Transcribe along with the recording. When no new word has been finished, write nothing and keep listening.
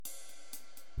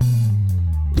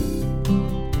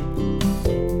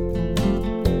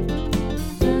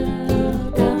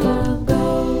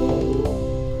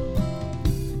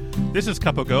This is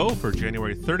Cup of Go for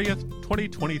January 30th,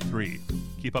 2023.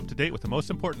 Keep up to date with the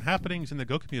most important happenings in the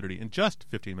Go community in just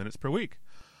 15 minutes per week.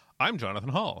 I'm Jonathan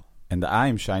Hall. And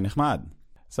I'm Shai Nechmad.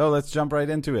 So let's jump right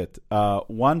into it.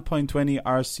 1.20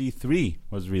 RC3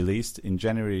 was released in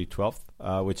January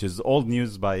 12th, which is old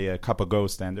news by Cup of Go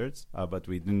standards, but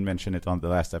we didn't mention it on the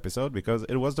last episode because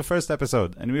it was the first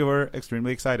episode, and we were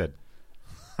extremely excited.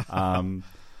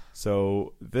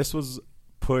 So this was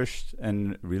pushed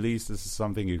and released. This is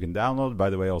something you can download. By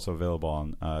the way, also available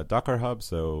on Docker Hub.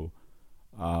 So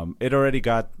it already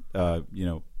got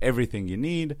everything you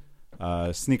need.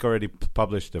 Snyk already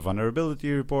published a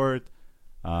vulnerability report,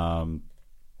 and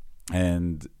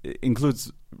it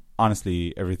includes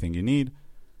honestly everything you need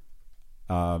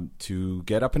to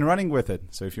get up and running with it.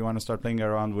 So if you want to start playing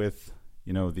around with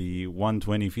the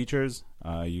 120 features,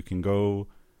 you can go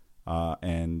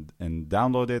and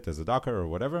download it as a Docker or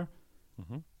whatever.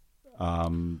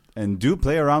 And do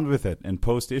play around with it and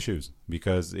post issues,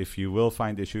 because if you will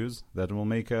find issues, that will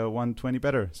make 120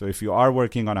 better. So if you are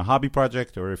working on a hobby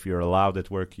project, or if you're allowed at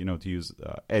work, to use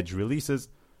Edge releases,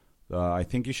 I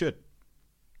think you should.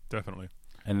 Definitely.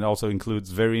 And it also includes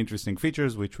very interesting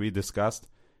features, which we discussed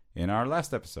in our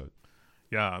last episode.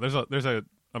 Yeah,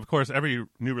 of course, every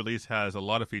new release has a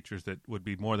lot of features that would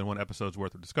be more than one episode's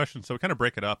worth of discussion. So we kind of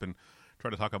break it up and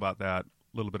try to talk about that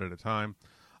a little bit at a time.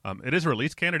 It is a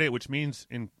release candidate, which means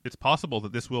it's possible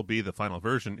that this will be the final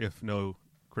version if no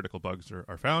critical bugs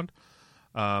are found.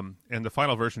 And the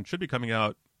final version should be coming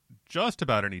out just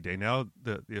about any day now.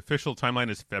 The official timeline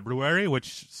is February,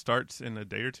 which starts in a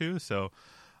day or two. So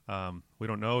we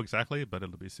don't know exactly, but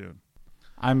it'll be soon.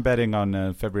 I'm betting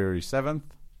on February 7th,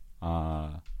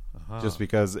 just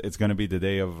because it's going to be the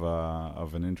day of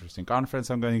an interesting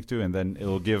conference I'm going to, and then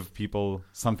it'll give people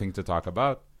something to talk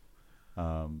about.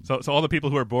 So all the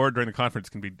people who are bored during the conference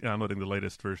can be downloading the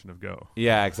latest version of Go.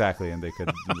 Yeah, exactly. And they could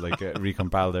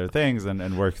recompile their things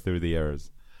and work through the errors.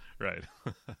 Right.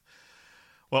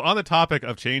 Well, on the topic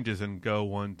of changes in Go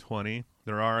 120,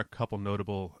 there are a couple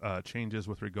notable changes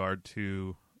with regard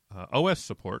to OS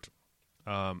support.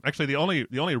 Actually, the only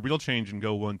real change in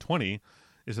Go 120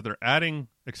 is that they're adding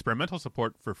experimental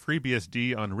support for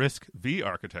FreeBSD on RISC-V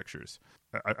architectures.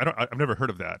 I've never heard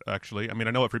of that, actually. I mean,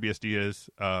 I know what FreeBSD is.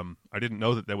 I didn't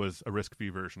know that there was a RISC-V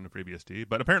version of FreeBSD,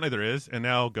 but apparently there is, and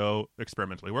now Go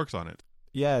experimentally works on it.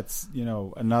 Yeah, it's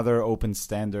another open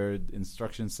standard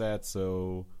instruction set,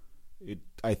 so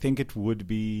I think it would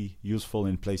be useful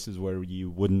in places where you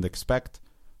wouldn't expect,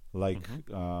 like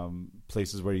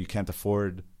places where you can't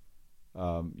afford,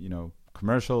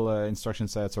 commercial instruction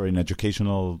sets, or in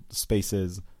educational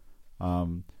spaces.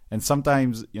 And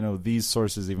sometimes, these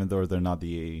sources, even though they're not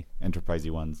the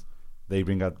enterprisey ones, they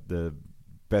bring out the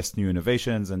best new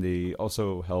innovations, and they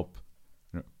also help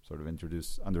sort of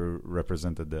introduce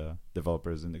underrepresented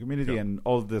developers in the community. Yep. And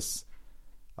all this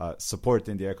support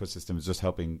in the ecosystem is just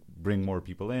helping bring more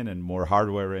people in and more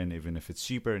hardware in, even if it's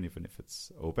cheaper and even if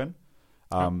it's open.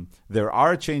 There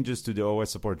are changes to the OS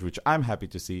support, which I'm happy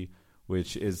to see,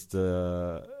 which is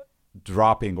the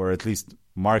dropping, or at least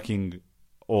marking,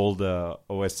 all the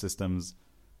OS systems.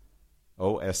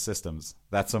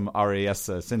 That's some RAS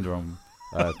syndrome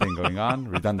thing going on.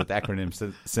 Redundant acronym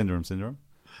syndrome.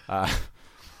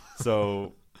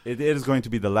 So it is going to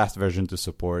be the last version to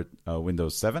support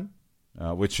Windows 7,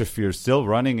 which, if you're still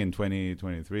running in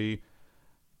 2023,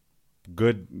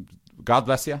 good. God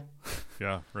bless you.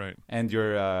 Yeah, right. And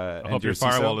your I hope your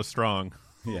firewall is strong.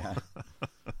 Yeah.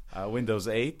 Windows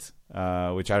 8,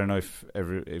 which I don't know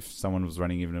if someone was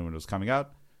running even when it was coming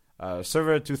out.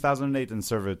 Server 2008 and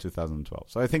Server 2012.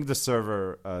 So I think the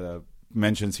server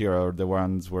mentions here are the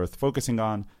ones worth focusing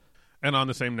on. And on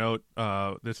the same note,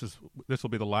 this will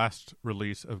be the last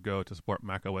release of Go to support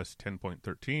macOS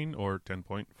 10.13 or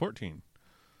 10.14.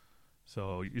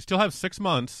 So you still have 6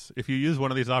 months if you use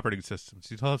one of these operating systems.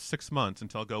 You still have 6 months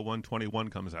until Go 121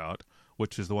 comes out,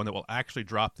 which is the one that will actually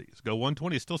drop these. Go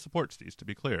 120 still supports these, to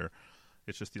be clear.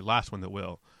 It's just the last one that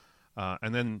will.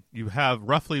 And then you have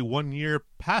roughly 1 year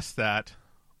past that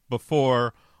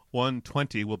before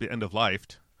 120 will be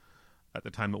end-of-lifed at the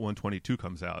time that 122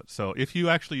 comes out. So if you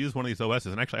actually use one of these OSs,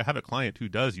 and actually I have a client who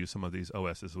does use some of these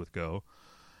OSs with Go,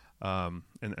 and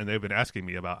they've been asking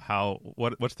me about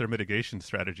what's their mitigation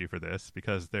strategy for this,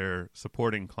 because they're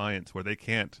supporting clients where they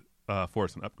can't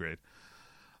force an upgrade.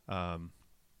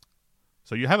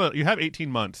 So you have 18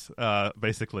 months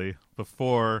basically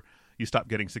before you stop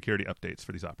getting security updates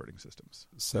for these operating systems.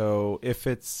 So if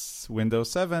it's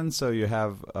Windows 7, so you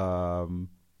have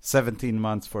 17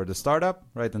 months for the startup,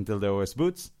 right, until the OS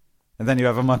boots, and then you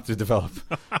have a month to develop,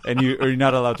 and you're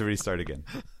not allowed to restart again.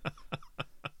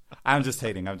 I'm just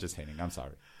hating. I'm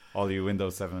sorry. all you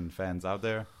Windows 7 fans out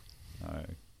there.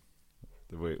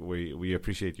 We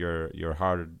appreciate your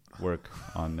hard work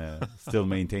on still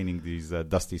maintaining these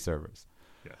dusty servers.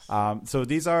 Yes. So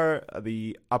these are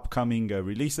the upcoming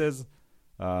releases.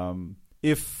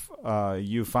 If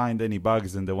you find any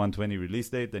bugs in the 120 release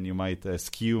date, then you might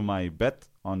skew my bet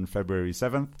on February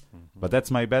 7th. But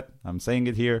that's my bet. I'm saying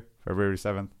it here, February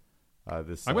 7th. I'm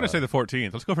going to say the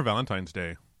 14th. Let's go for Valentine's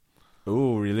Day.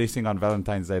 Ooh, releasing on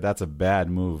Valentine's Day. That's a bad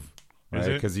move. Right?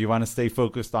 Because you want to stay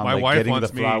focused on my wife getting wants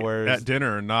the flowers. me at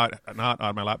dinner, not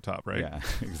on my laptop, right? Yeah,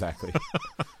 exactly.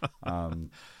 All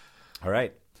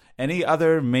right. Any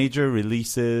other major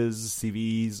releases,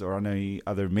 CVs, or any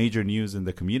other major news in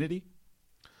the community?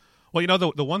 Well,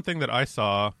 the one thing that I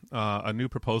saw, a new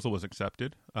proposal was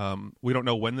accepted. We don't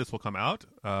know when this will come out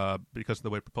because of the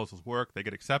way proposals work. They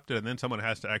get accepted, and then someone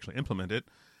has to actually implement it,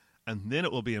 and then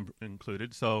it will be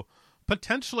included. So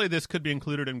potentially this could be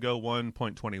included in Go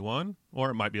 1.21, or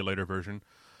it might be a later version.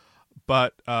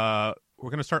 But we're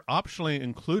going to start optionally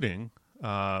including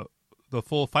the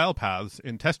full file paths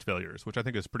in test failures, which I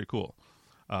think is pretty cool.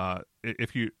 To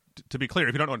be clear,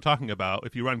 if you don't know what I'm talking about,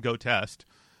 if you run Go test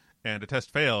and a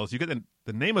test fails, you get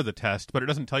the name of the test, but it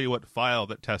doesn't tell you what file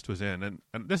that test was in. And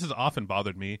this has often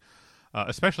bothered me,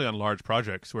 especially on large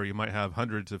projects where you might have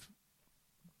hundreds of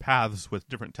paths with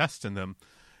different tests in them.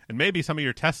 And maybe some of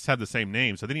your tests have the same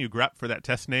name. So then you grep for that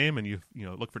test name and you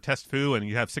look for test foo and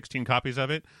you have 16 copies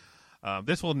of it.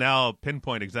 This will now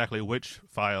pinpoint exactly which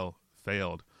file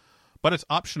failed. But it's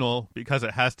optional because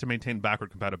it has to maintain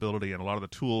backward compatibility, and a lot of the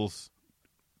tools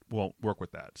won't work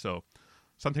with that. So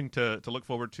something to look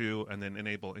forward to and then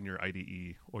enable in your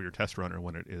IDE or your test runner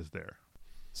when it is there.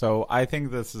 So I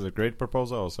think this is a great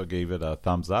proposal. I also gave it a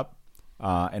thumbs up.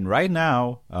 And right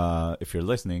now, if you're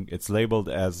listening, it's labeled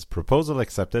as proposal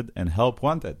accepted and help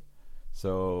wanted.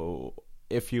 So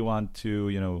if you want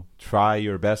to, try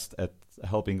your best at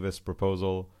helping this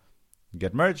proposal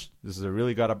get merged, this is a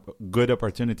really good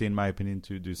opportunity, in my opinion,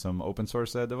 to do some open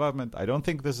source development. I don't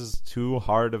think this is too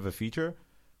hard of a feature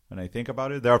when I think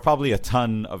about it. There are probably a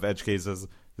ton of edge cases.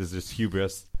 This is just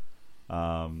hubris.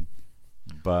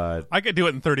 But I could do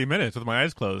it in 30 minutes with my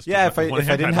eyes closed. Yeah, if I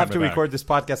didn't have to record this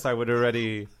podcast, I would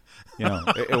already,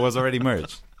 it was already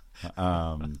merged.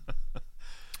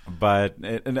 But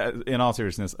in all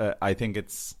seriousness, I think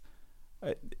it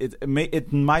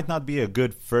might not be a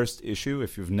good first issue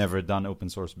if you've never done open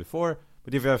source before.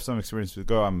 But if you have some experience with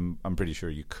Go, I'm pretty sure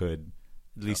you could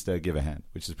at least give a hand,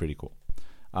 which is pretty cool.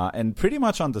 And pretty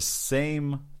much on the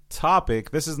same topic,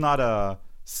 this is not a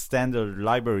standard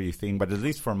library thing, but at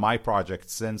least for my project,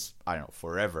 since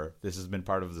forever, this has been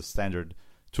part of the standard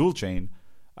tool chain.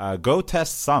 Go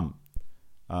test sum,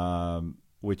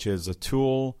 which is a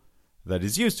tool that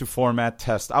is used to format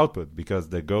test output, because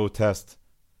the Go test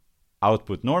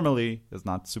output normally is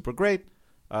not super great.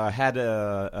 Had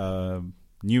a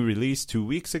new release 2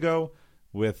 weeks ago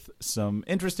with some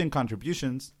interesting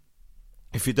contributions.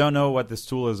 If you don't know what this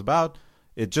tool is about,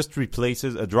 it just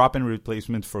replaces a drop-in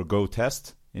replacement for Go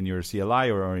test in your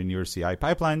CLI or in your CI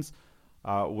pipelines,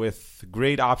 with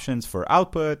great options for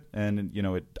output. And,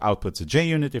 it outputs a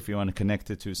JUnit if you want to connect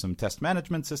it to some test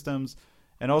management systems,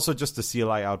 and also just the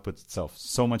CLI output itself.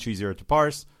 So much easier to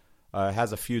parse. It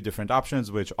has a few different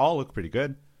options, which all look pretty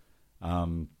good.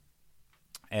 And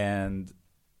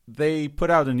they put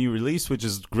out a new release, which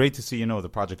is great to see, the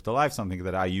project alive, something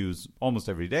that I use almost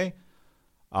every day.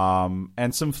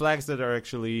 And some flags that are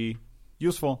actually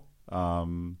useful.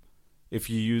 If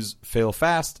you use fail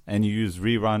fast and you use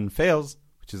rerun fails,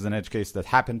 which is an edge case that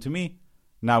happened to me,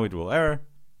 now it will error.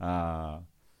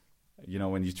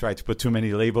 When you try to put too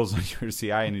many labels on your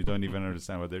CI and you don't even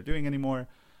understand what they're doing anymore.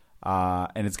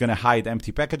 And it's going to hide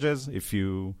empty packages if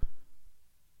you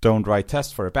don't write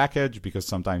tests for a package, because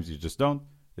sometimes you just don't.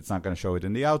 It's not going to show it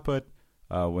in the output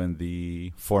when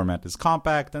the format is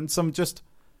compact, and some just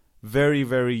very,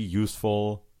 very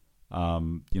useful,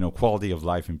 quality of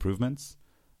life improvements.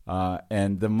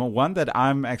 And the one that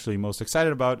I'm actually most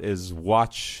excited about is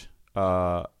watch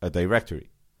a directory.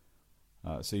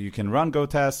 So you can run Go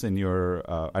tests in your,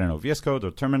 VS Code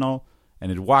or terminal,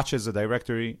 and it watches a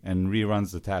directory and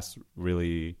reruns the tasks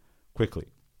really quickly.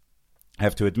 I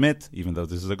have to admit, even though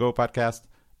this is a Go podcast,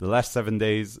 the last 7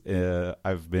 days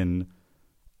I've been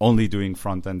only doing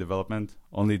front-end development,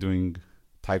 only doing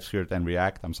TypeScript and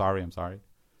React. I'm sorry.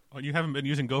 Oh, you haven't been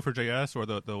using Go4JS or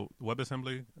the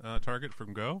WebAssembly target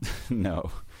from Go? No.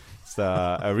 It's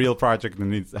a real project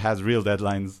that has real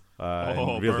deadlines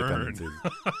and real dependencies.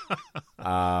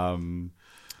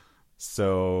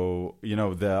 So,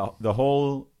 the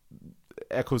whole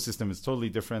ecosystem is totally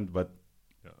different, but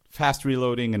fast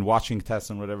reloading and watching tests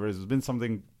and whatever has been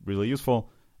something really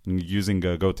useful. And using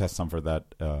Go Test Some for that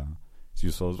is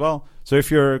useful as well. So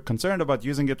if you're concerned about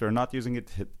using it or not using it,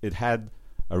 it had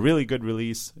a really good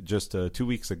release just 2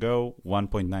 weeks ago,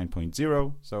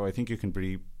 1.9.0. So I think you can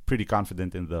be pretty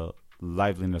confident in the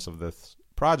liveliness of this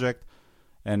project.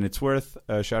 And it's worth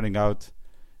shouting out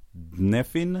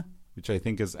Neffin, which I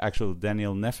think is actual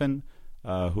Daniel Neffin,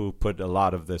 who put a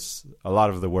lot of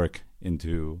the work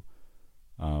into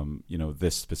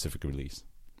this specific release.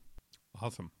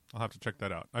 Awesome. I'll have to check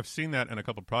that out. I've seen that in a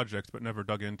couple projects, but never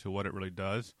dug into what it really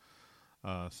does.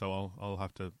 So I'll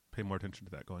have to pay more attention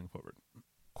to that going forward.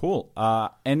 Cool.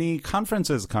 Any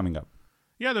conferences coming up?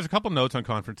 Yeah, there's a couple notes on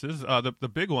conferences.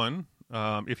 The big one,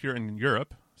 if you're in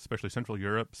Europe, especially Central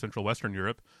Europe, Central Western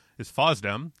Europe, is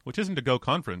FOSDEM, which isn't a Go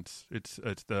conference. It's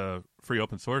the free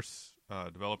open source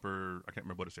developer. I can't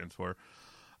remember what it stands for.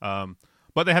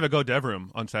 But they have a Go Dev Room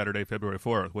on Saturday, February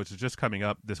 4th, which is just coming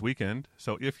up this weekend.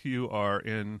 So if you are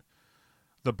in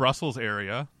the Brussels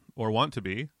area or want to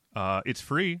be, it's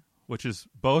free, which is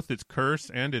both its curse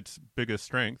and its biggest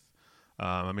strength.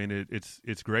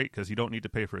 It's great because you don't need to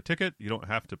pay for a ticket. You don't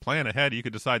have to plan ahead. You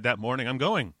could decide that morning, I'm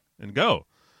going, and go.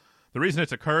 The reason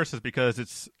it's a curse is because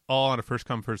it's all on a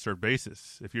first-come, first-served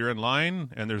basis. If you're in line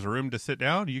and there's a room to sit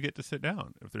down, you get to sit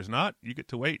down. If there's not, you get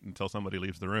to wait until somebody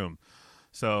leaves the room.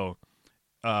 So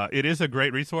it is a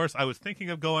great resource. I was thinking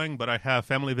of going, but I have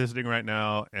family visiting right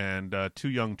now and 2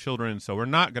 young children, so we're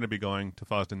not going to be going to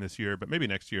FOSDEM this year, but maybe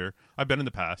next year. I've been in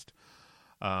the past.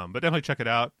 But definitely check it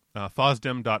out,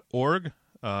 fosdem.org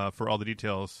for all the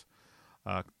details.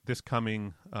 This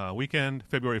coming weekend,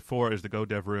 February 4 is the Go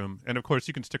Dev Room. And, of course,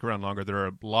 you can stick around longer. There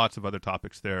are lots of other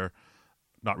topics there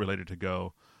not related to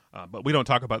Go. But we don't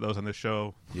talk about those on this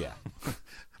show. Yeah.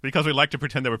 Because we like to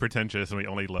pretend that we're pretentious and we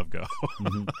only love Go.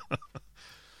 Mm-hmm.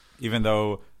 Even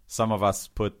though some of us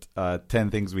put 10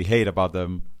 things we hate about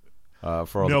them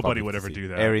for all nobody would ever do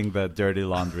that. Airing the dirty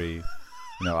laundry,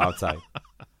 outside.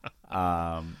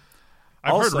 I've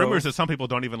heard rumors that some people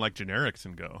don't even like generics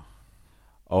in Go.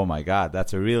 Oh my God,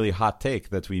 that's a really hot take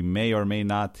that we may or may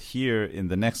not hear in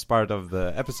the next part of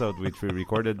the episode, which we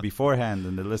recorded beforehand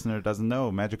and the listener doesn't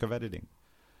know. Magic of editing.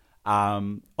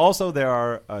 Also, there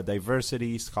are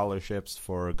diversity scholarships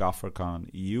for GopherCon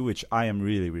EU, which I am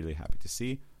really, really happy to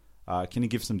see. Can you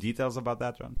give some details about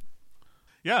that, John?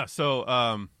 Yeah, so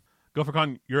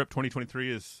GopherCon Europe 2023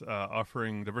 is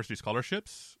offering diversity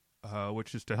scholarships,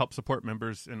 which is to help support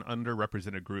members in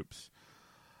underrepresented groups.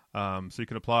 So you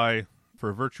can apply for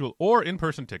a virtual or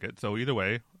in-person ticket. So either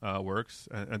way works.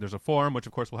 And there's a form, which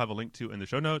of course we'll have a link to in the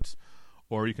show notes,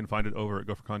 or you can find it over at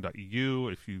gophercon.eu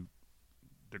if you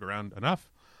dig around enough.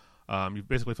 You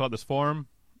basically fill out this form,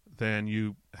 then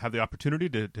you have the opportunity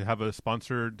to have a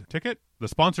sponsored ticket. The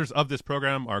sponsors of this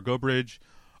program are GoBridge,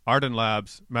 Arden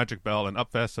Labs, Magic Bell, and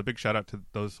Upfest. So big shout out to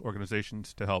those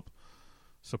organizations to help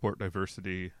support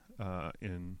diversity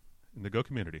in the Go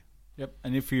community. Yep.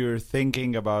 And if you're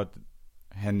thinking about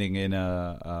handing in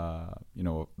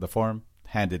the form,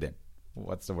 hand it in.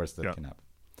 What's the worst that can happen?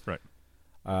 Right.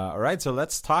 All right. So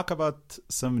let's talk about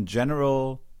some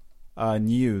general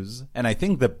news. And I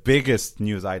think the biggest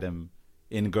news item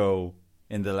in Go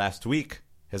in the last week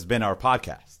has been our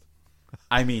podcast.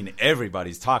 I mean,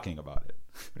 everybody's talking about it.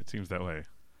 It seems that way.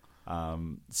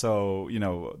 So,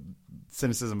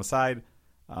 cynicism aside,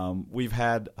 we've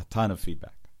had a ton of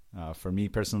feedback. For me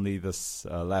personally, this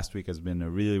last week has been a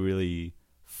really, really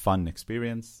fun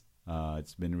experience.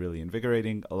 It's been really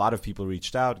invigorating. A lot of people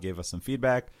reached out, gave us some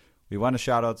feedback. We want to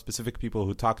shout out specific people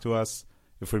who talked to us.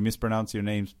 If we mispronounce your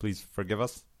names, please forgive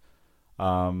us.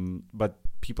 But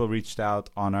people reached out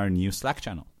on our new Slack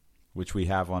channel, which we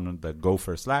have on the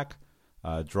Gopher Slack.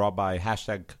 Draw by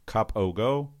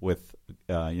 #CupOGo with,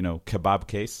 kebab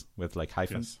case with like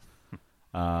hyphens.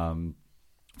 Yes.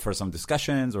 For some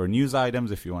discussions or news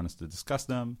items if you want us to discuss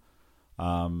them.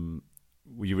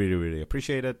 We really, really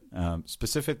appreciate it.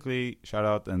 Specifically, shout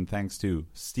out and thanks to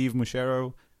Steve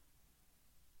Mushero,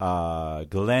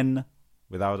 Glenn,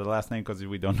 without a last name because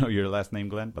we don't know your last name,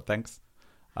 Glenn, but thanks.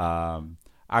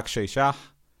 Akshay Shah,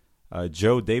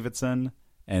 Joe Davidson,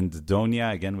 and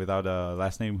Donia, again without a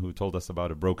last name, who told us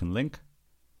about a broken link.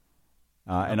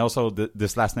 And also,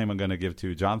 this last name I'm going to give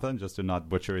to Jonathan, just to not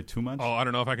butcher it too much. Oh, I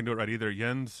don't know if I can do it right either.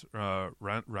 Jens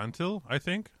Rantil, I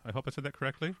think. I hope I said that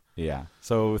correctly. Yeah.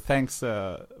 So thanks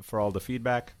for all the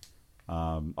feedback.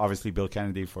 Obviously, Bill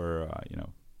Kennedy for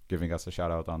giving us a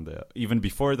shout out on even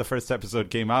before the first episode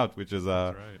came out, which is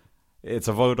That's right. It's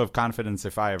a vote of confidence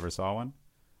if I ever saw one.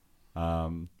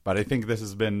 But I think this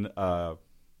has been at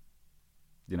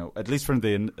least from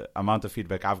the amount of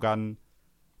feedback I've gotten.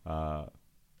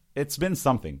 it's been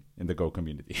something in the Go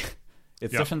community.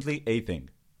 It's definitely a thing.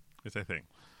 It's a thing.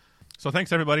 So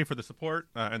thanks everybody for the support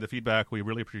and the feedback. We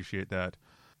really appreciate that.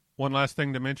 One last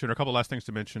thing to mention, or a couple last things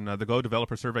to mention, the Go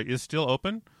Developer Survey is still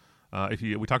open.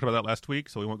 We talked about that last week,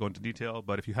 so we won't go into detail.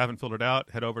 But if you haven't filled it out,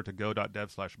 head over to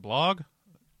go.dev/blog. It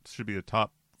should be the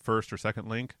top first or second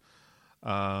link.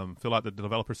 Fill out the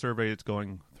developer survey. It's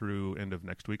going through end of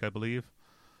next week, I believe.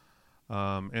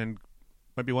 And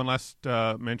maybe one last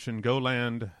mention: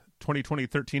 GoLand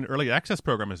 2020-13 Early Access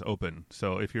Program is open.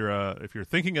 So if you're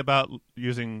thinking about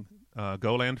using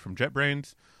GoLand from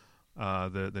JetBrains,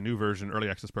 the new version Early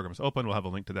Access Program is open. We'll have a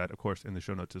link to that, of course, in the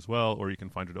show notes as well, or you can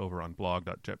find it over on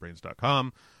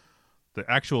blog.jetbrains.com. The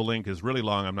actual link is really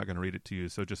long. I'm not going to read it to you,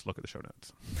 so just look at the show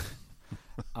notes.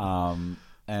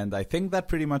 And I think that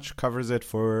pretty much covers it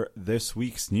for this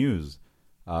week's news.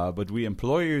 But we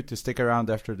implore you to stick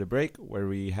around after the break, where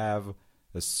we have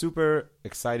a super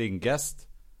exciting guest,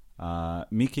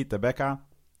 Miki Tebeka,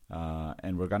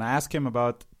 and we're going to ask him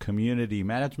about community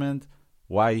management,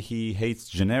 why he hates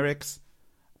generics,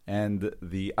 and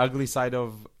the ugly side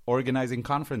of organizing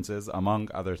conferences, among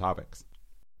other topics.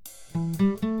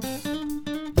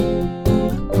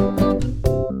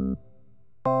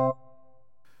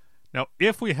 Now,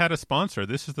 if we had a sponsor,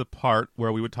 this is the part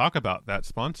where we would talk about that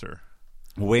sponsor.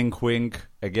 Wink, wink.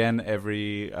 Again,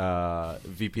 every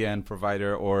VPN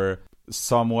provider or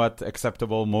somewhat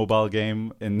acceptable mobile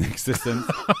game in existence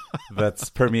that's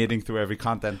permeating through every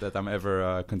content that I'm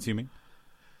ever consuming.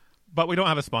 But we don't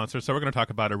have a sponsor, so we're going to talk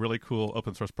about a really cool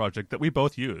open source project that we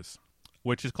both use,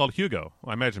 which is called Hugo.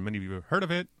 I imagine many of you have heard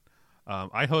of it.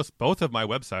 I host both of my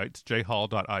websites,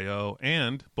 jhall.io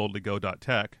and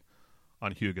boldlygo.tech,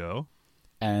 on Hugo.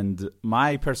 And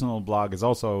my personal blog is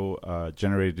also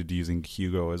generated using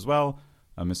Hugo as well,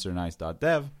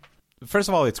 mrnice.dev. First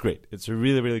of all, it's great. It's a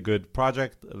really, really good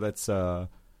project. It's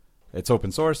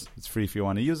open source. It's free if you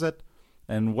want to use it.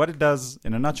 And what it does,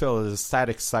 in a nutshell, is a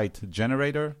static site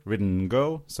generator written in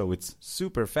Go. So it's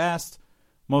super fast,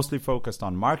 mostly focused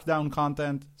on Markdown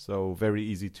content, so very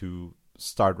easy to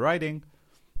start writing.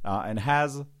 And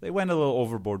they went a little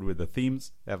overboard with the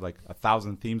themes. They have like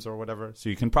 1,000 themes or whatever. So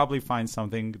you can probably find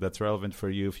something that's relevant for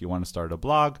you if you want to start a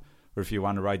blog or if you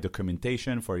want to write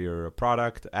documentation for your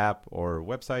product, app, or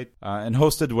website. And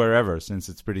host it wherever, since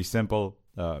it's pretty simple.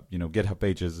 GitHub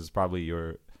Pages is probably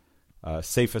your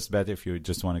safest bet if you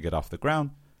just want to get off the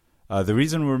ground. The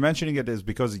reason we're mentioning it is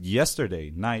because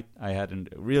yesterday night I had a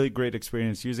really great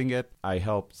experience using it. I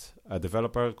helped a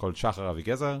developer called Shachar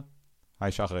Avigezer. Hi,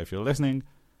 Shachar, if you're listening.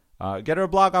 Get her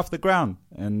blog off the ground.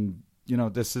 And,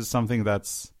 this is something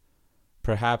that's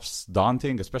perhaps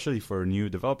daunting, especially for new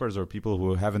developers or people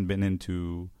who haven't been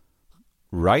into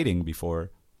writing before.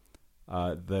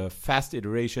 The fast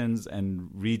iterations and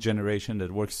regeneration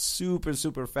that works super,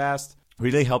 super fast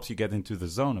really helps you get into the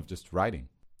zone of just writing.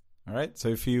 All right. So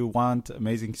if you want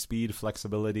amazing speed,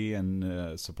 flexibility,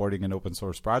 and supporting an open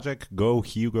source project, go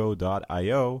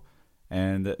hugo.io.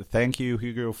 And thank you,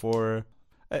 Hugo, for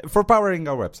powering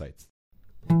our websites.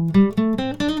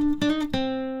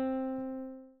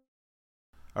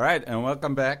 All right, and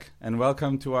welcome back, and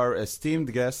welcome to our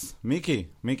esteemed guest, Miki.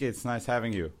 Miki, it's nice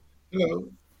having you. Hello.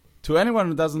 To anyone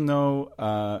who doesn't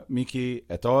know Miki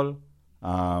at all,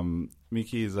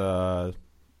 Miki is a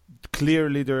clear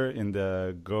leader in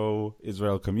the Go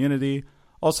Israel community,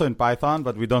 also in Python,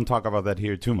 but we don't talk about that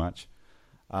here too much.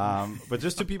 But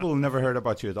just to people who never heard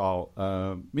about you at all,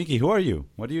 Miki, who are you?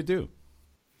 What do you do?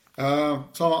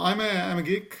 So I'm a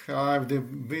geek. I've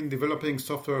been developing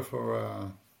software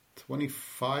for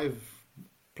 25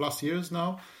 plus years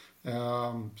now.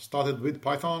 Started with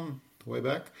Python way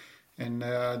back, and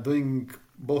doing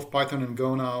both Python and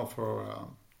Go now for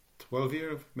 12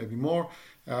 years, maybe more.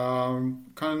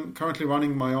 Currently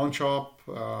running my own shop,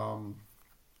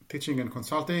 teaching and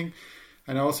consulting,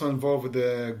 and also involved with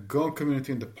the Go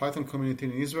community and the Python community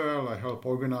in Israel. I help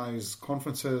organize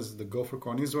conferences, the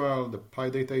GopherCon Israel, the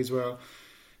PyData Israel,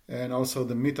 and also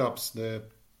the meetups, the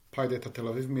PyData Tel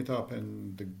Aviv meetup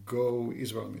and the Go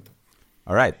Israel meetup.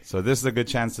 All right. So this is a good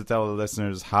chance to tell the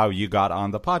listeners how you got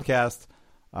on the podcast.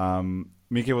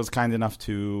 Miki was kind enough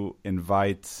to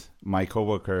invite my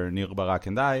coworker Nir Barak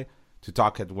and I to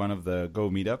talk at one of the Go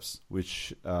meetups,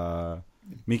 which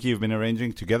Miki, you've been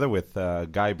arranging together with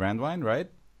Guy Brandwine, right?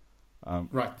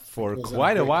 Right. For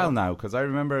quite a while now, because I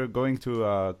remember going to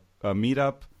a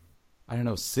meetup, I don't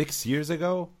know, 6 years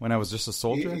ago when I was just a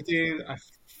soldier. I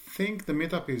think the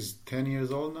meetup is 10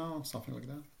 years old now, something like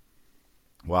that.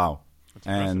 Wow.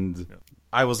 And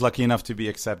I was lucky enough to be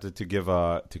accepted to give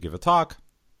a talk.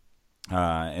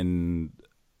 And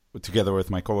together with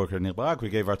my coworker Nir Barak, we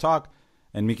gave our talk.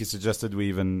 And Miki suggested we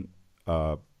even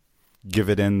give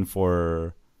it in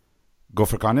for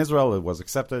GopherCon Israel. It was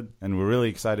accepted, and we're really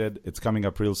excited. It's coming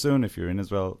up real soon. If you're in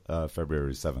Israel,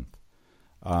 February 7th.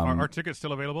 Are tickets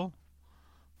still available?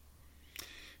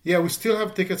 Yeah, we still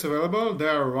have tickets available. They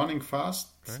are running fast.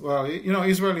 Okay. Well,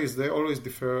 Israelis, they always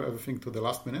defer everything to the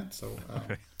last minute. So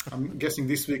Okay. I'm guessing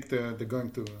this week they're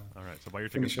going to All right, so buy your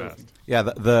tickets finish fast. everything. Yeah,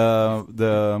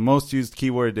 the most used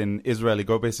keyword in Israeli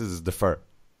Go bases is defer.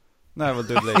 No, we'll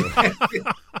do it later.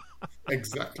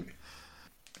 Exactly.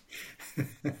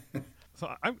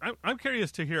 So I'm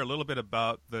curious to hear a little bit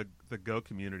about the Go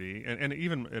community and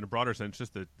even in a broader sense,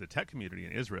 just the tech community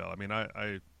in Israel. I mean,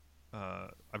 I've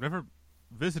never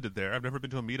visited there. I've never been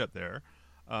to a meetup there.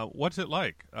 What's it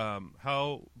like?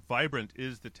 How vibrant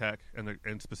is the tech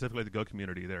and specifically the Go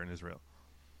community there in Israel?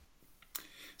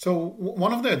 So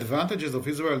one of the advantages of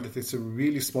Israel is that it's a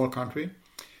really small country.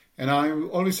 And I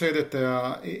always say that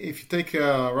if you take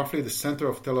roughly the center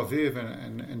of Tel Aviv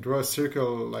and draw a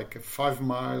circle like a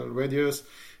 5-mile radius,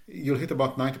 you'll hit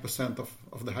about 90%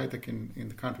 of the high tech in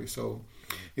the country. So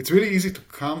it's really easy to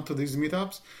come to these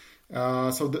meetups.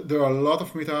 So there are a lot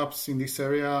of meetups in this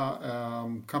area.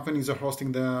 Companies are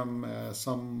hosting them.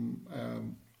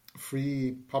 Some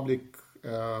free public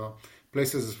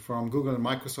places from Google and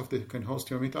Microsoft that you can host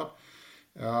your meetup.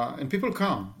 And people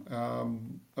come.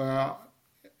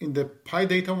 In the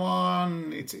PyData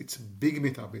one, it's a big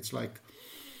meetup. It's like,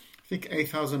 I think,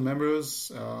 8,000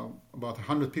 members, about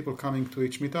 100 people coming to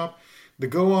each meetup. The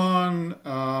Go one,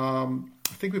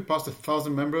 I think we passed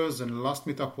 1,000 members, and the last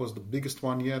meetup was the biggest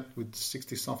one yet with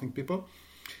 60-something people.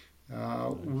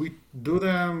 We do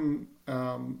them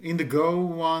in the Go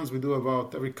ones. We do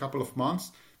about every couple of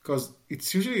months because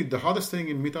it's usually the hardest thing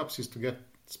in meetups is to get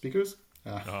speakers.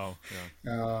 Yeah.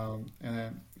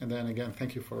 And then again,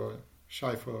 thank you for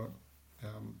Shai for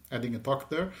adding a talk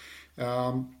there,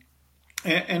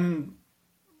 and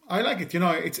I like it.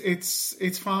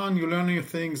 It's fun. You learn new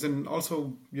things, and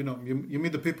also you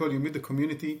meet the people, you meet the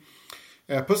community.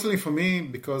 Personally, for me,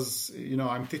 because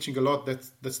I'm teaching a lot.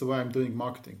 That's the way I'm doing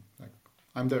marketing. Like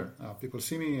I'm there. People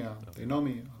see me. They know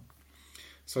me.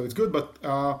 So it's good. But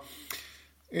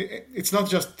it's not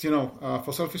just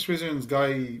for selfish reasons.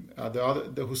 Guy,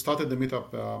 who started the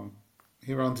meetup.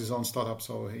 He runs his own startup,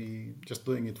 so he just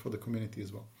doing it for the community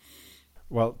as well.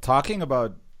 Well, talking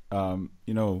about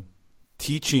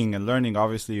teaching and learning,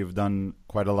 obviously you've done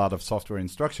quite a lot of software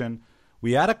instruction.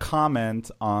 We had a comment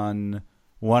on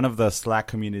one of the Slack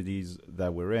communities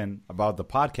that we're in about the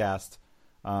podcast,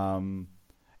 and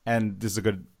this is a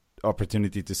good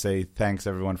opportunity to say thanks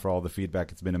everyone for all the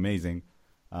feedback. It's been amazing.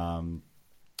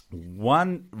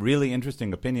 One really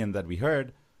interesting opinion that we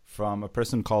heard from a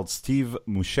person called Steve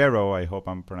Mushero, I hope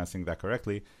I'm pronouncing that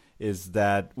correctly, is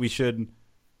that we should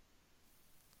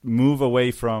move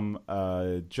away from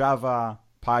Java,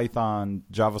 Python,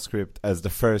 JavaScript as the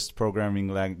first programming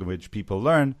language people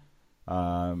learn,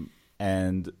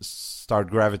 and start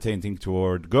gravitating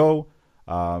toward Go.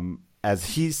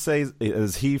 As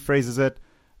he phrases it,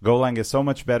 Golang is so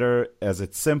much better as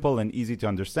it's simple and easy to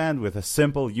understand with a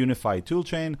simple unified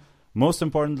toolchain. Most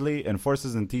importantly,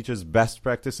 enforces and teaches best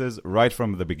practices right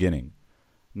from the beginning.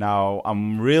 Now,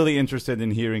 I'm really interested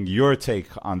in hearing your take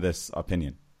on this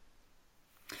opinion.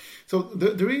 So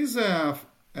there is a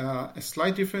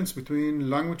slight difference between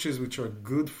languages which are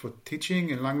good for teaching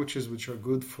and languages which are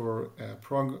good for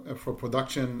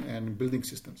production and building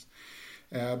systems.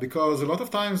 Because a lot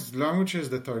of times languages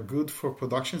that are good for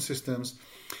production systems,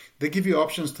 they give you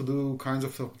options to do kinds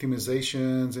of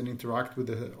optimizations and interact with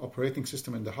the operating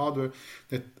system and the hardware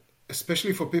that,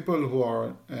 especially for people who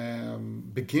are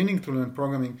beginning to learn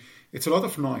programming, it's a lot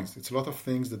of noise. It's a lot of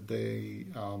things that they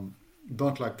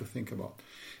don't like to think about.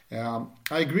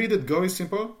 I agree that Go is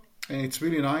simple and it's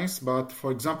really nice, but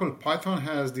for example, Python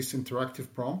has this interactive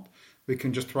prompt. We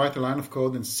can just write a line of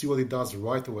code and see what it does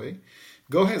right away.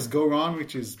 Go has Go Run,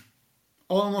 which is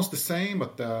almost the same,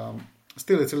 but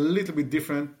still, it's a little bit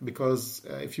different because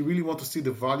if you really want to see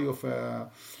the value of a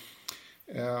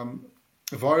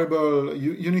variable,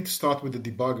 you need to start with the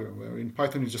debugger, where in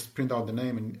Python you just print out the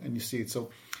name and you see it.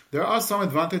 So there are some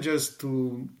advantages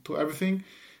to everything.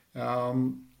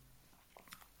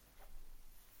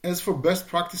 As for best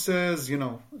practices,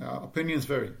 opinions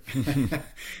vary.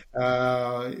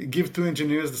 Give 2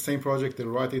 engineers the same project, they'll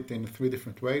write it in 3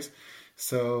 different ways.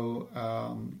 So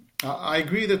I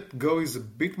agree that Go is a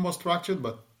bit more structured,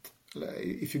 but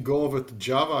if you go over to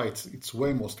Java, it's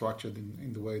way more structured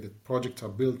in the way that projects are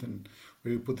built and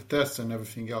where you put the tests and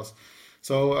everything else.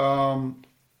 So,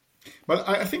 but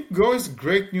I think Go is a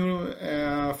great new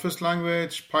first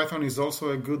language. Python is also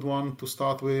a good one to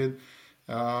start with.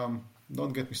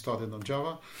 Don't get me started on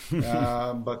Java.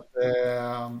 But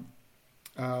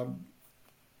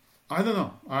I don't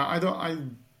know.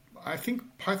 I think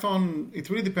Python. It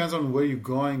really depends on where you're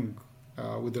going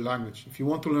with the language. If you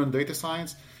want to learn data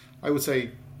science, I would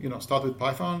say start with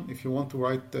Python. If you want to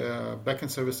write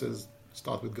backend services,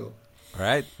 start with Go. All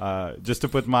right. Just to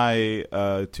put my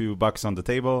 $2 on the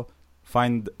table,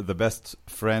 find the best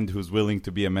friend who's willing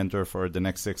to be a mentor for the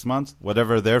next 6 months.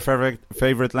 Whatever their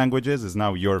favorite language is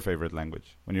now your favorite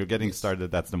language. When you're getting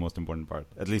started, that's the most important part,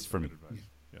 at least for me.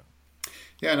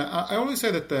 Yeah, and I always say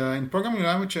that in programming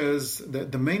languages,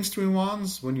 the mainstream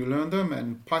ones, when you learn them,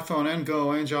 and Python and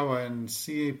Go and Java and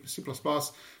C++,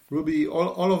 Ruby,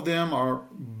 all of them are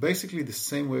basically the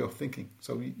same way of thinking.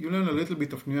 So you learn a little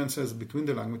bit of nuances between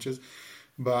the languages,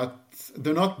 but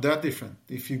they're not that different.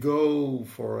 If you go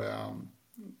for,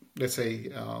 let's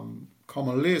say,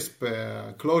 Common Lisp,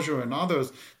 Clojure, and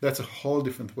others, that's a whole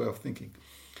different way of thinking.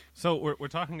 So we're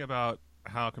talking about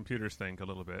how computers think a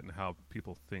little bit and how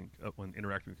people think when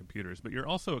interacting with computers. But you're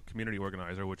also a community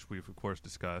organizer, which we've, of course,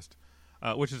 discussed,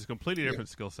 which is a completely different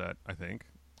skill set, I think.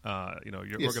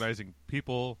 You're organizing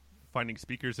people, finding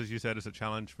speakers, as you said, is a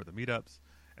challenge for the meetups.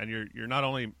 And you're not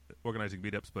only organizing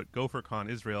meetups, but GopherCon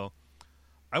Israel.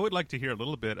 I would like to hear a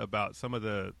little bit about some of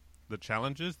the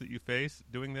challenges that you face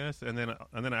doing this. And then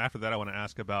after that, I want to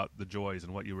ask about the joys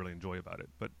and what you really enjoy about it.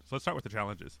 So let's start with the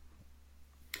challenges.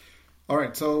 All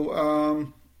right.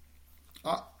 So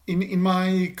in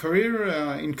my career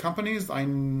in companies, I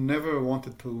never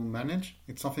wanted to manage.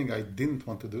 It's something I didn't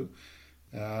want to do.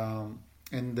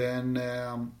 And then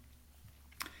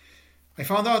I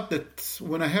found out that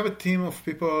when I have a team of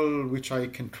people which I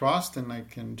can trust and I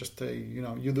can just say,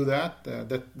 you do that,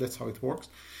 that's how it works.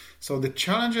 So the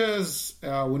challenges,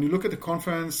 when you look at the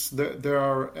conference, there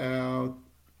are,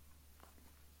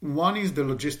 one is the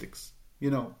logistics,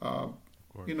 you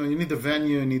need the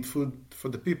venue, you need food for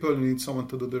the people, you need someone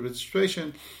to do the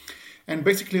registration. And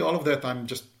basically all of that I'm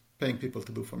just paying people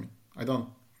to do for me. I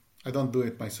don't do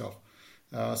it myself.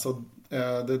 So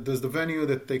there's the venue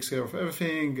that takes care of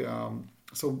everything.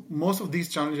 So most of these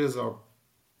challenges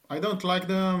I don't like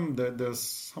them. There's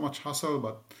so much hassle,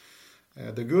 but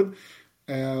they're good.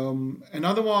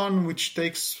 Another one which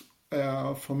takes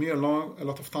for me a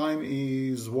lot of time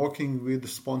is working with the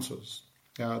sponsors.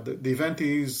 The event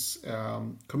is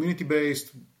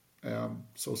community-based,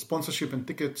 so sponsorship and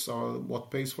tickets are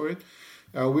what pays for it.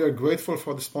 We are grateful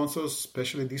for the sponsors,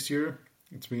 especially this year.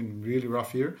 It's been a really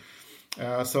rough year.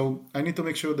 So I need to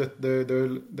make sure that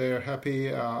they're happy.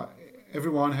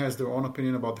 Everyone has their own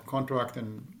opinion about the contract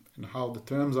and how the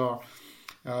terms are.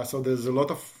 So there's a lot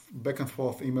of back and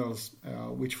forth emails,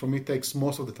 which for me takes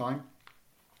most of the time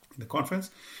in the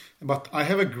conference. But I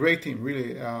have a great team,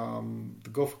 really. The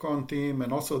GopherCon team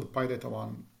and also the PyData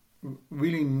one.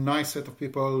 Really nice set of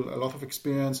people, a lot of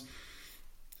experience.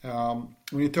 When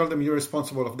you tell them you're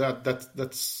responsible of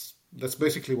that's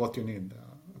basically what you need.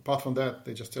 Apart from that,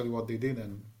 they just tell you what they did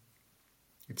and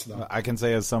it's done. I can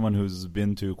say as someone who's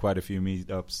been to quite a few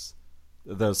meetups,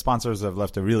 the sponsors have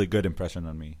left a really good impression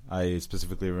on me. I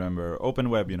specifically remember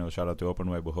OpenWeb, shout out to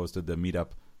OpenWeb who hosted the meetup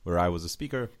where I was a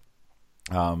speaker.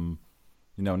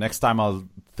 Next time I'll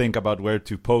think about where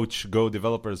to poach Go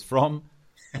developers from.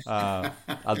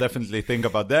 I'll definitely think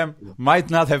about them.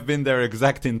 Might not have been their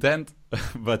exact intent,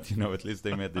 but at least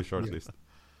they made the shortlist.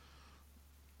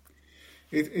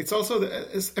 It's also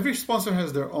every sponsor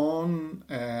has their own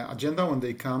agenda when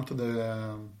they come to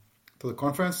the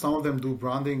conference. Some of them do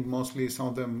branding mostly. Some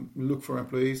of them look for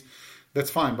employees. That's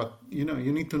fine, but you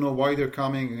need to know why they're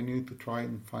coming and you need to try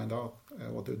and find out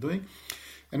what they're doing.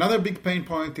 Another big pain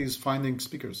point is finding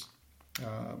speakers.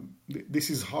 This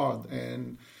is hard,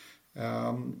 and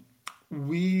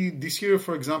we this year,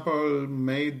 for example,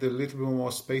 made a little bit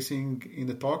more spacing in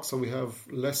the talk, so we have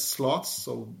less slots.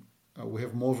 So we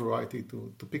have more variety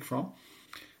to pick from.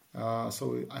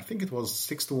 So I think it was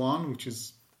 6-1, which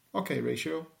is okay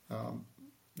ratio.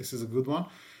 This is a good one.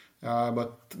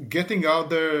 But getting out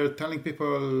there, telling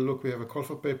people, look, we have a call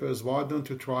for papers. Why don't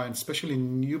you try? And especially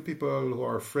new people who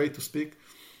are afraid to speak,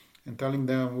 and telling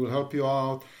them we'll help you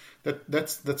out.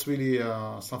 That's really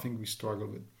something we struggle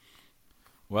with.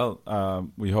 Well,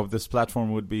 we hope this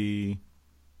platform would be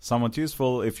somewhat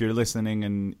useful if you're listening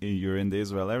and you're in the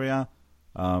Israel area.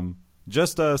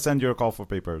 Just send your call for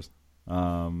papers.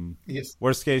 Yes.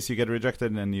 Worst case, you get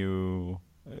rejected and you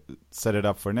set it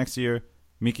up for next year.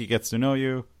 Miki gets to know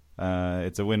you.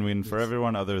 It's a win-win for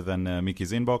everyone other than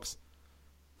Miki's inbox.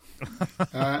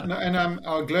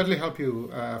 I'll gladly help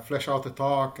you flesh out the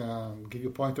talk, give you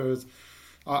pointers.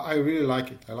 I really like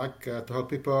it. I like to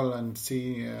help people and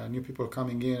see new people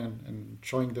coming in and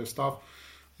showing their stuff.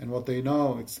 and what they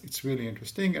know, it's really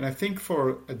interesting. And I think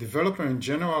for a developer in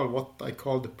general, what I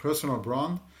call the personal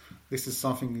brand, this is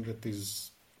something that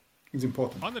is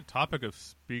important. On the topic of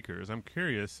speakers, I'm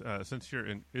curious, since you're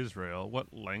in Israel,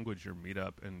 what language your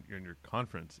meetup and your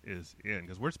conference is in?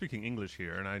 Because we're speaking English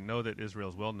here, and I know that Israel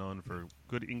is well known for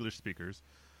good English speakers.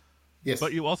 Yes.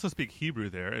 But you also speak Hebrew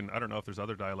there, and I don't know if there's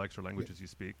other dialects or languages you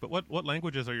speak. But what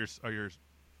languages are your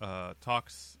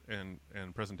talks and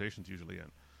presentations usually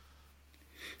in?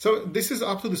 So this is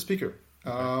up to the speaker.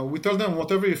 We tell them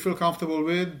whatever you feel comfortable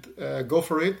with, go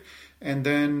for it. And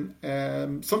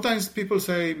then sometimes people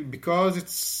say,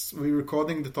 because we're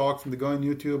recording the talk and they go on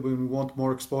YouTube and we want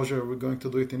more exposure, we're going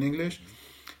to do it in English.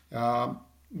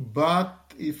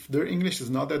 But if their English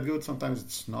is not that good, sometimes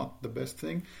it's not the best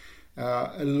thing.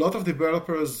 A lot of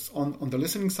developers on the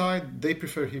listening side, they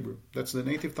prefer Hebrew. That's the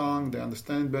native tongue. They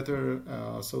understand better,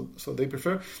 so they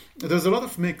prefer. There's a lot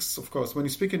of mix, of course. When you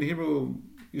speak in Hebrew,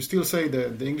 you still say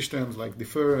the English terms like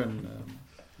defer and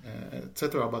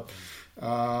etc. But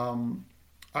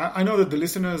I know that the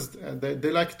listeners,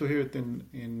 they like to hear it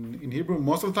in Hebrew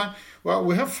most of the time. Well,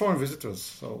 we have foreign visitors,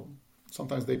 so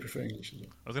sometimes they prefer English as well.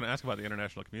 I was going to ask about the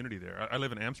international community there. I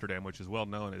live in Amsterdam, which is well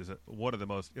known as one of the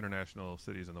most international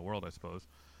cities in the world, I suppose.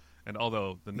 And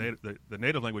although the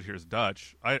native language here is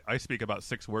Dutch, I speak about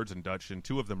 6 words in Dutch, and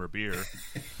 2 of them are beer.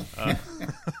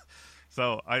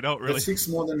 So I don't really... That's 6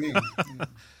 more than me.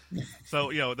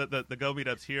 So, the Go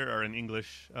meetups here are in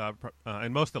English,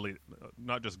 and most of the,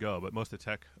 not just Go, but most of the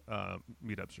tech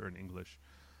meetups are in English.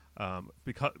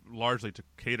 Because largely to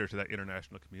cater to that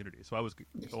international community. So I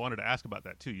wanted to ask about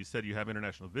that too. You said you have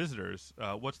international visitors.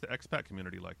 What's the expat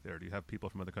community like there? Do you have people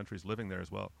from other countries living there as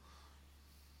well?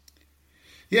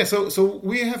 Yeah, so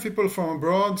we have people from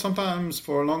abroad. Sometimes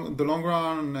for the long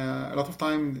run, a lot of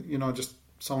time, just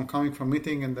someone coming from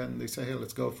meeting and then they say, hey,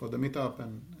 let's go for the meetup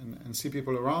and see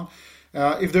people around.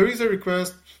 If there is a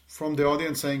request from the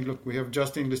audience saying, look, we have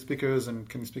just English speakers and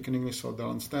can you speak in English so they'll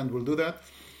understand, we'll do that.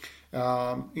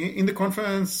 In the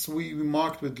conference, we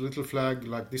marked with little flag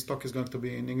like this talk is going to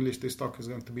be in English, this talk is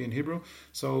going to be in Hebrew.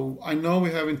 So I know we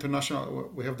have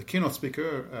the keynote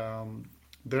speaker,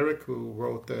 Derek, who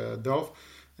wrote Delve.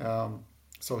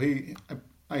 So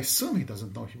I assume he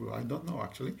doesn't know Hebrew. I don't know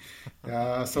actually.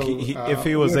 If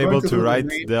he was able to write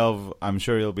Delve, I'm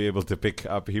sure he'll be able to pick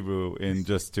up Hebrew in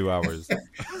just 2 hours.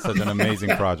 Such an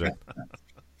amazing project.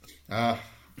 Yeah.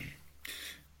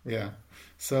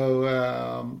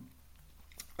 So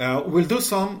we'll do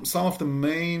some of the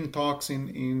main talks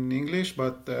in English,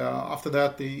 but after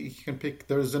that he can pick.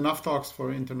 There's enough talks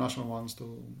for international ones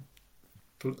to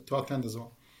attend as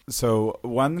well. So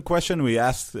one question we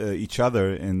asked each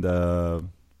other in the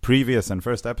previous and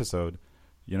first episode,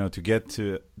 to get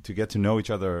to know each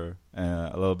other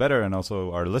a little better, and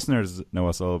also our listeners know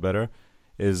us a little better,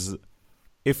 is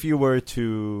if you were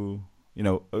to,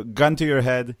 a gun to your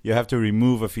head, you have to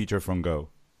remove a feature from Go.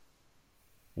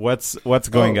 What's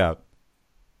going out?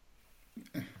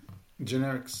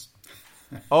 Generics.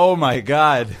 Oh my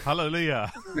God!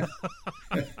 Hallelujah!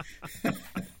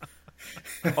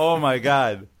 Oh my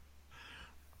God!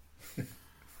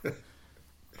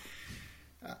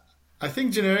 I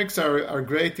think generics are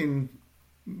great in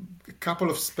a couple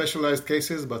of specialized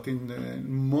cases, but in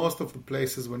most of the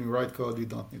places when you write code, you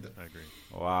don't need it. I agree.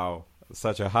 Wow,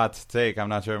 such a hot take. I'm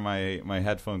not sure my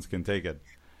headphones can take it.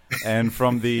 And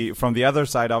from the other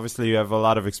side, obviously, you have a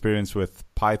lot of experience with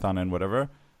Python and whatever.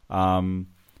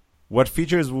 What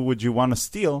features would you want to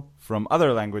steal from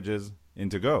other languages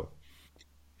into Go?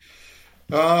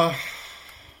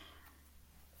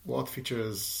 What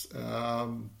features?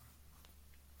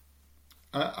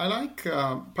 I like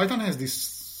Python has this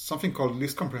something called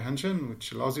list comprehension,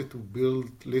 which allows you to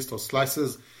build lists or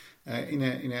slices in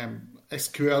a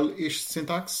SQL-ish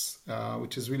syntax,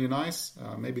 which is really nice.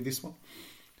 Maybe this one.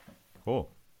 Cool.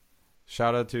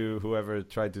 Shout out to whoever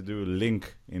tried to do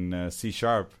link in C#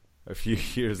 a few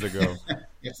years ago.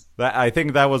 Yes. I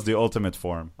think that was the ultimate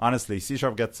form. Honestly, C#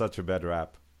 gets such a bad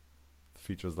rap.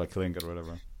 Features like link or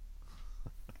whatever.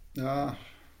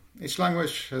 Each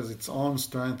language has its own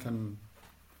strength and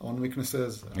own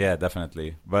weaknesses. Yeah,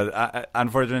 definitely. But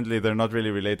unfortunately, they're not really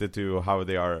related to how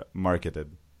they are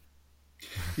marketed.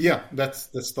 Yeah, that's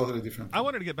totally different. I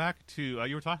wanted to get back to,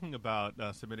 you were talking about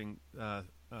submitting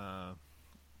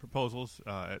proposals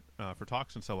for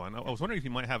talks and so on. I was wondering if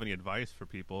you might have any advice for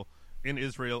people in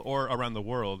Israel or around the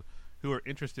world who are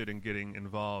interested in getting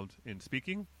involved in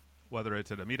speaking, whether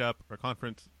it's at a meetup or a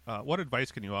conference. What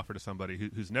advice can you offer to somebody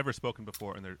who's never spoken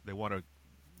before and they want to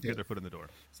get their foot in the door?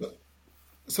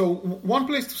 So one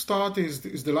place to start is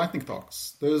the lightning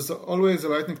talks. There's always a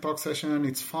lightning talk session.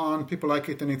 It's fun. People like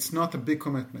it, and it's not a big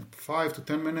commitment. 5 to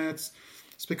 10 minutes.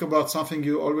 Speak about something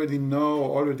you already know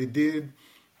or already did,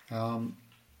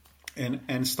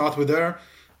 and start with there.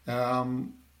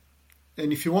 And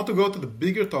if you want to go to the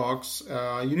bigger talks,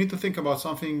 you need to think about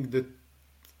something that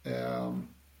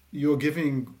you're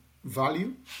giving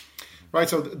value. Right,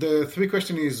 so the three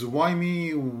question is why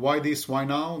me, why this, why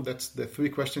now? That's the three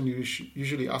questions you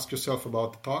usually ask yourself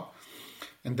about the talk.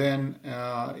 And then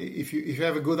if you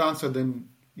have a good answer, then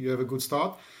you have a good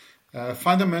start.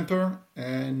 Find a mentor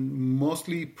and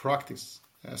mostly practice,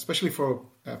 especially for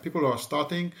people who are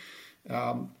starting.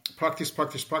 Practice.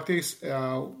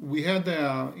 We had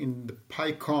in the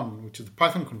PyCon, which is the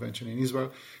Python convention in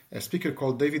Israel, a speaker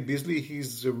called David Beasley.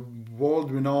 He's a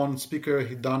world-renowned speaker.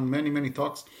 He'd done many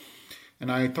talks. And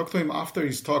I talked to him after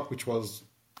his talk, which was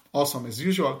awesome as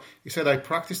usual. He said, I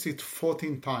practiced it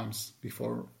 14 times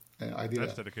before I did that.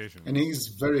 That's dedication. And he's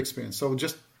very experienced. So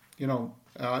just, even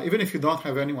if you don't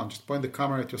have anyone, just point the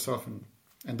camera at yourself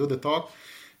and do the talk.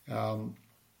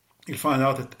 You'll find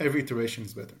out that every iteration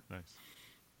is better. Nice.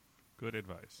 Good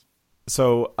advice.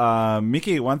 So,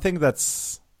 Miki, one thing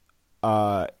that's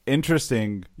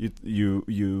interesting,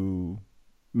 you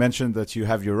mentioned that you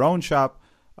have your own shop,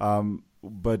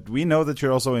 but we know that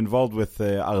you're also involved with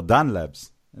Ardan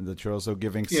Labs and that you're also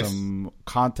giving some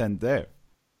content there.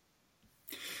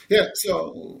 Yeah,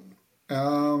 so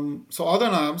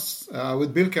Ardan Labs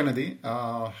with Bill Kennedy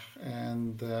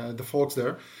and the folks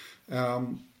there.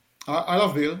 I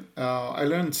love Bill. I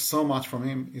learned so much from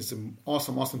him. He's an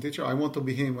awesome teacher. I want to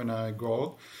be him when I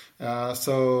grow old.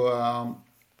 So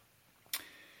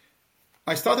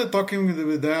I started talking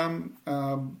with them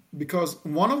because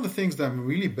one of the things that I'm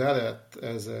really bad at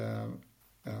as a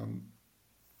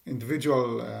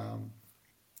individual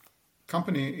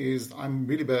company is I'm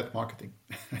really bad at marketing.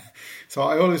 So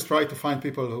I always try to find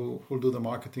people who do the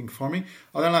marketing for me.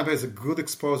 Ardan Lab has a good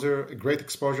exposure, a great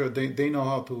exposure. They know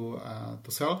how to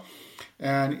sell.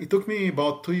 And it took me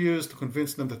about 2 years to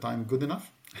convince them that I'm good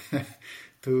enough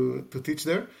to teach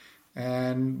there.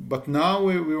 But now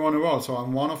we're on a roll. So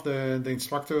I'm one of the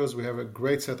instructors. We have a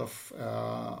great set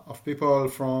of people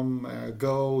from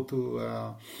Go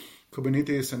to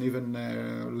Kubernetes and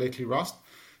even lately Rust.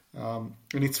 And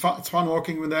it's fun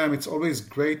working with them. It's always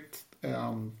great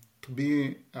to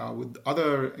be with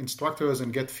other instructors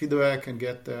and get feedback and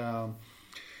get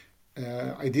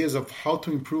ideas of how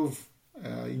to improve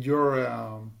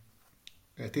your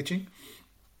teaching.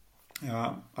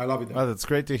 I love it. Well, that's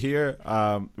great to hear.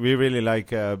 We really like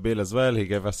Bill as well. He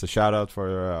gave us a shout out for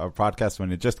our podcast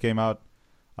when it just came out.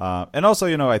 And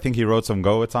also, I think he wrote some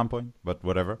Go at some point, but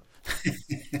whatever.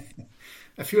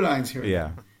 A few lines here.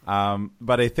 Yeah.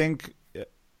 But I think,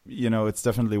 it's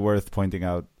definitely worth pointing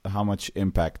out how much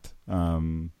impact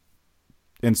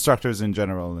instructors in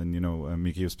general and,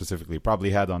 Miki specifically probably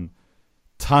had on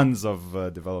tons of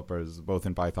developers, both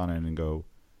in Python and in Go.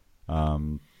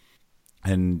 And,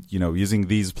 using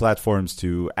these platforms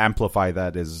to amplify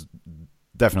that is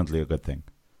definitely a good thing.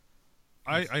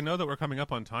 I know that we're coming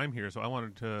up on time here, so I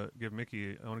wanted to give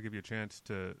Miki, I want to give you a chance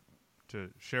to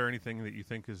share anything that you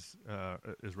think is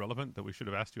relevant that we should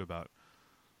have asked you about.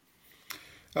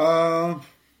 No,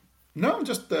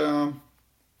 just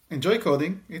enjoy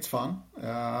coding. It's fun.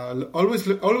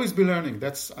 Always be learning.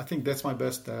 I think that's my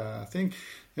best thing.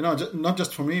 Not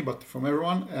just for me, but from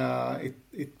everyone.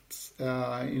 It's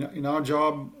in our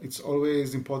job, it's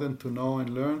always important to know and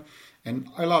learn, and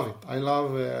I love it. I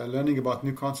love learning about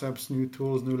new concepts, new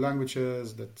tools, new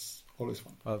languages. That's always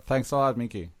fun. Thanks a lot,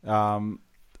 Miki.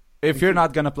 If you're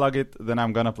not going to plug it, then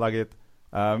I'm going to plug it.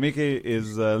 Miki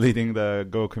is leading the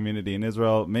Go community in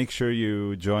Israel. Make sure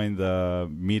you join the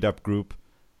meetup group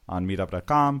on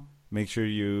meetup.com. Make sure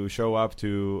you show up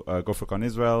to GopherCon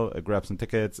Israel, grab some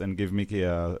tickets, and give Miki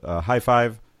a high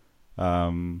five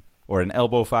or an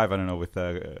elbow five. I don't know, with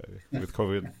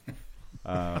COVID.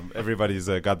 Everybody's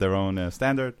got their own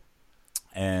standard.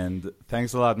 And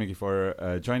thanks a lot, Miki,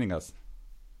 for joining us.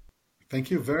 Thank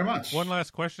you very much. One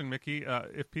last question, Miki.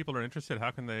 If people are interested,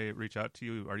 how can they reach out to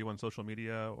you? Are you on social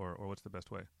media, or what's the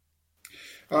best way?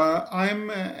 I'm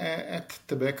at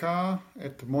Tebeka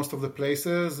at most of the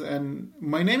places, and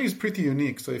my name is pretty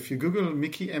unique. So if you Google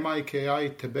Miki, M-I-K-I,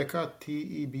 Tebeka,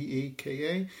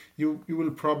 T-E-B-E-K-A, you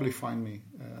will probably find me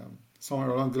somewhere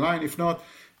along the line. If not,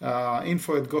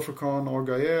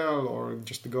 info@gophercon.org.il or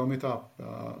just the Go Meetup,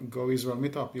 Go Israel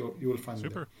Meetup, you will find me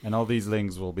there. And all these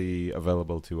links will be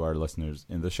available to our listeners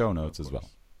in the show notes as well.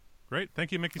 Great.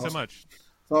 Thank you, Miki, so much.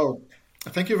 So,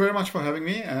 thank you very much for having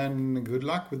me, and good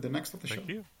luck with the next of the show. Thank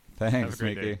you. Thanks, Have a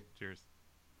great Miki. day. Cheers.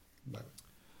 Bye.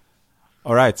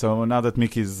 All right, so now that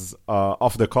Miki's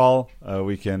off the call,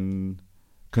 we can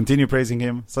continue praising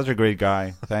him. Such a great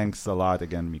guy. Thanks a lot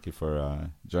again, Miki, for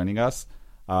joining us.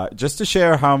 Just to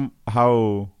share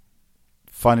how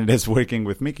fun it is working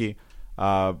with Miki,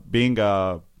 being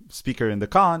a speaker in the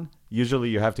con, usually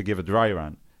you have to give a dry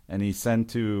run. And he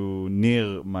sent to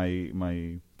Nir,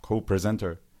 my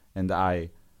co-presenter, and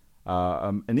I,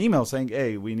 an email saying,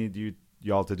 hey, we need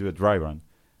y'all to do a dry run.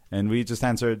 And we just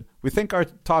answered, we think our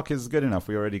talk is good enough.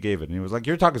 We already gave it. And he was like,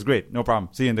 your talk is great. No problem.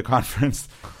 See you in the conference.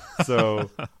 So,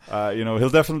 he'll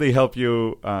definitely help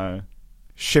you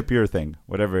ship your thing,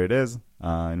 whatever it is.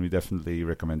 And we definitely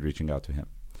recommend reaching out to him.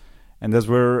 And as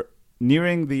we're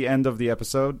nearing the end of the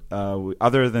episode,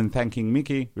 other than thanking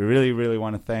Miki, we really, really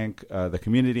want to thank the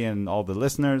community and all the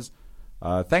listeners.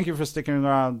 Thank you for sticking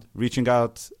around, reaching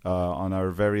out on our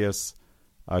various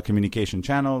communication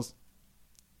channels.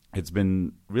 It's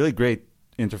been really great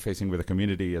interfacing with the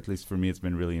community. At least for me, it's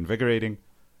been really invigorating.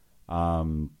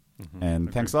 And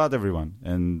thanks a lot, everyone.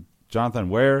 And Jonathan,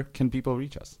 where can people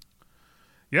reach us?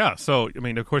 Yeah, so,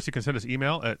 of course, you can send us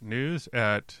email at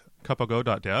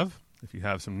news@cupago.dev if you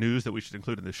have some news that we should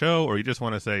include in the show, or you just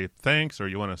want to say thanks, or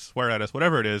you want to swear at us,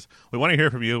 whatever it is. We want to hear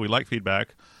from you. We like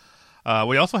feedback.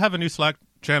 We also have a new Slack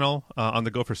channel on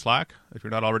the Gopher Slack. If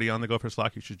you're not already on the Gopher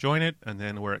Slack, you should join it. And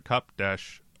then we're at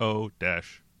cup-o-go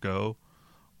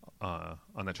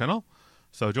on the channel.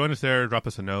 So join us there, drop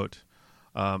us a note.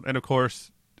 And of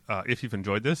course, if you've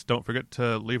enjoyed this, don't forget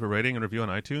to leave a rating and review on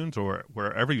iTunes or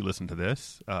wherever you listen to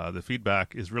this. The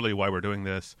feedback is really why we're doing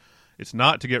this. It's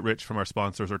not to get rich from our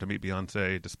sponsors or to meet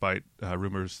Beyonce, despite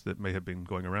rumors that may have been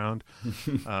going around.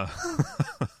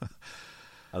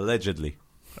 Allegedly.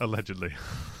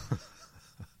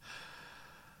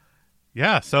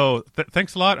 Yeah, so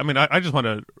thanks a lot. I just want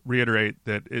to reiterate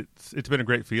that it's been a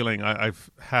great feeling. I've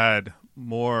had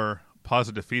more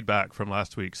positive feedback from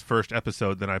last week's first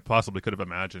episode than I possibly could have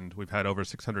imagined. We've had over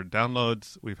 600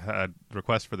 downloads. We've had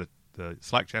requests for the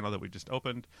Slack channel that we just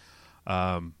opened.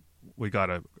 We got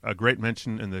a great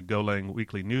mention in the Golang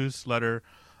weekly newsletter.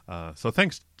 So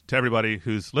thanks to everybody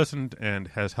who's listened and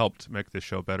has helped make this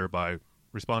show better by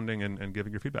responding and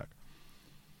giving your feedback.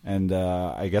 And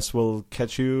I guess we'll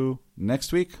catch you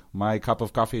next week. My cup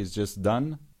of coffee is just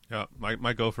done. Yeah,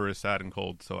 my gopher is sad and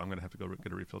cold, so I'm going to have to go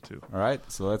get a refill too. All right,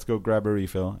 so let's go grab a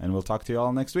refill, and we'll talk to you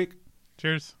all next week.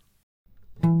 Cheers.